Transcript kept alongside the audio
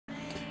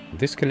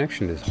This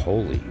connection is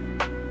holy.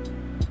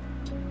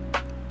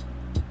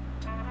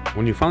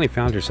 When you finally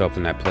found yourself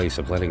in that place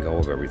of letting go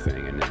of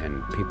everything,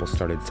 and people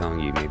started telling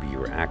you maybe you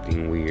were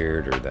acting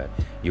weird or that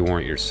you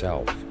weren't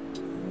yourself,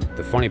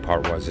 the funny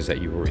part is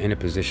that you were in a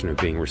position of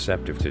being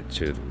receptive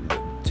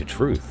to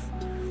truth.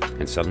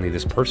 And suddenly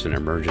this person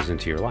emerges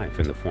into your life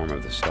in the form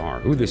of the star.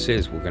 Who this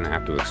is, we're going to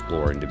have to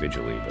explore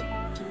individually, but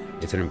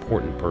it's an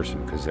important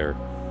person because they're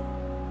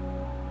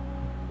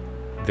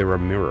a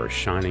mirror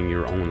shining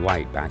your own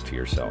light back to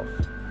yourself,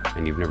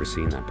 and you've never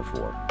seen that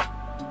before.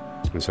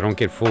 And so don't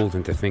get fooled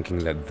into thinking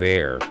that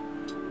they're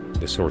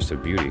the source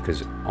of beauty,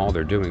 because all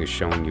they're doing is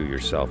showing you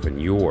yourself,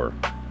 and you're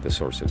the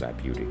source of that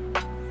beauty.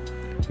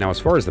 Now, as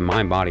far as the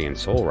mind, body, and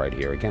soul right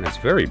here, again, it's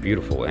very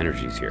beautiful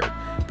energies here.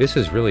 This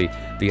is really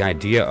the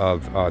idea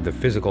of the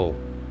physical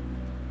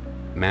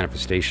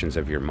manifestations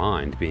of your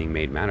mind being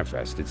made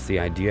manifest. It's the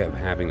idea of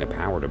having the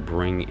power to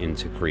bring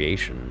into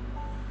creation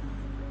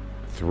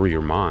through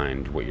your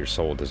mind what your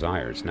soul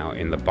desires. Now,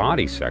 in the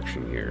body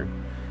section here,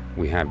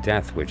 we have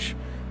death, which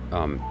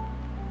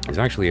is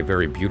actually a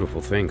very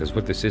beautiful thing, because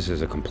what this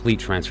is a complete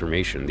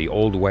transformation. The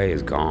old way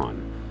is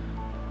gone.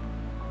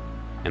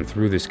 And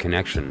through this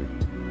connection,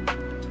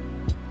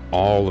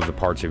 all of the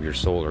parts of your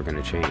soul are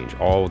going to change.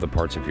 All of the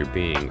parts of your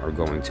being are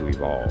going to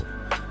evolve.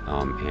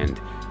 And,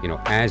 you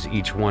know, as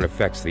each one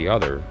affects the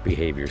other,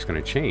 behavior is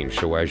going to change.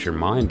 So as your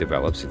mind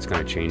develops, it's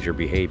going to change your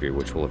behavior,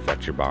 which will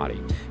affect your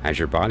body. As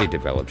your body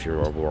develops,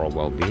 your overall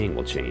well-being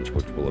will change,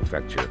 which will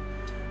affect your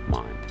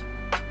mind.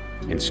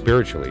 And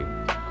spiritually,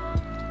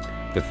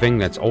 the thing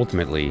that's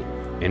ultimately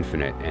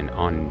infinite and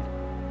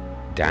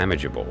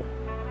undamageable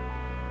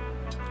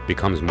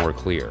becomes more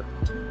clear.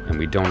 And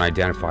we don't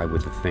identify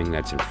with the thing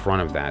that's in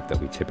front of that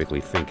we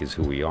typically think is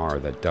who we are,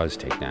 that does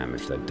take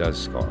damage, that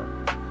does scar.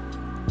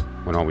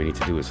 When all we need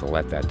to do is to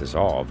let that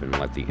dissolve and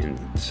let the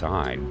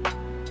inside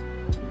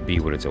be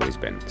what it's always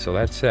been. So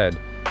that said,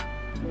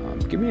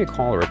 give me a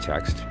call or a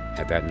text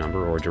at that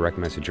number, or a direct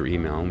message or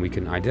email, and we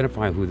can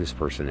identify who this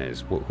person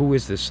is. Who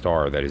is this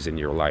star that is in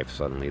your life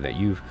suddenly, that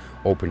you've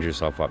opened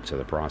yourself up to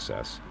the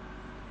process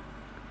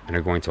and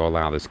are going to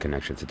allow this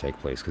connection to take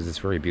place, because it's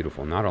very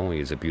beautiful. Not only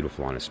is it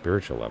beautiful on a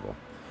spiritual level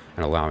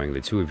and allowing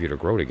the two of you to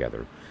grow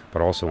together,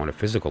 but also on a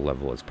physical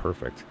level it's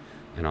perfect.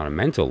 And on a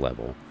mental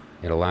level,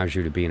 it allows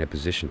you to be in a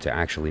position to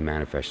actually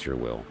manifest your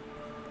will,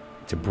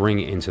 to bring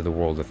into the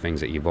world the things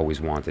that you've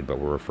always wanted but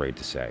were afraid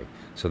to say.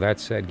 So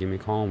that said, give me a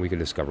call and we can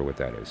discover what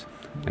that is.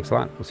 Thanks a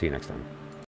lot. We'll see you next time.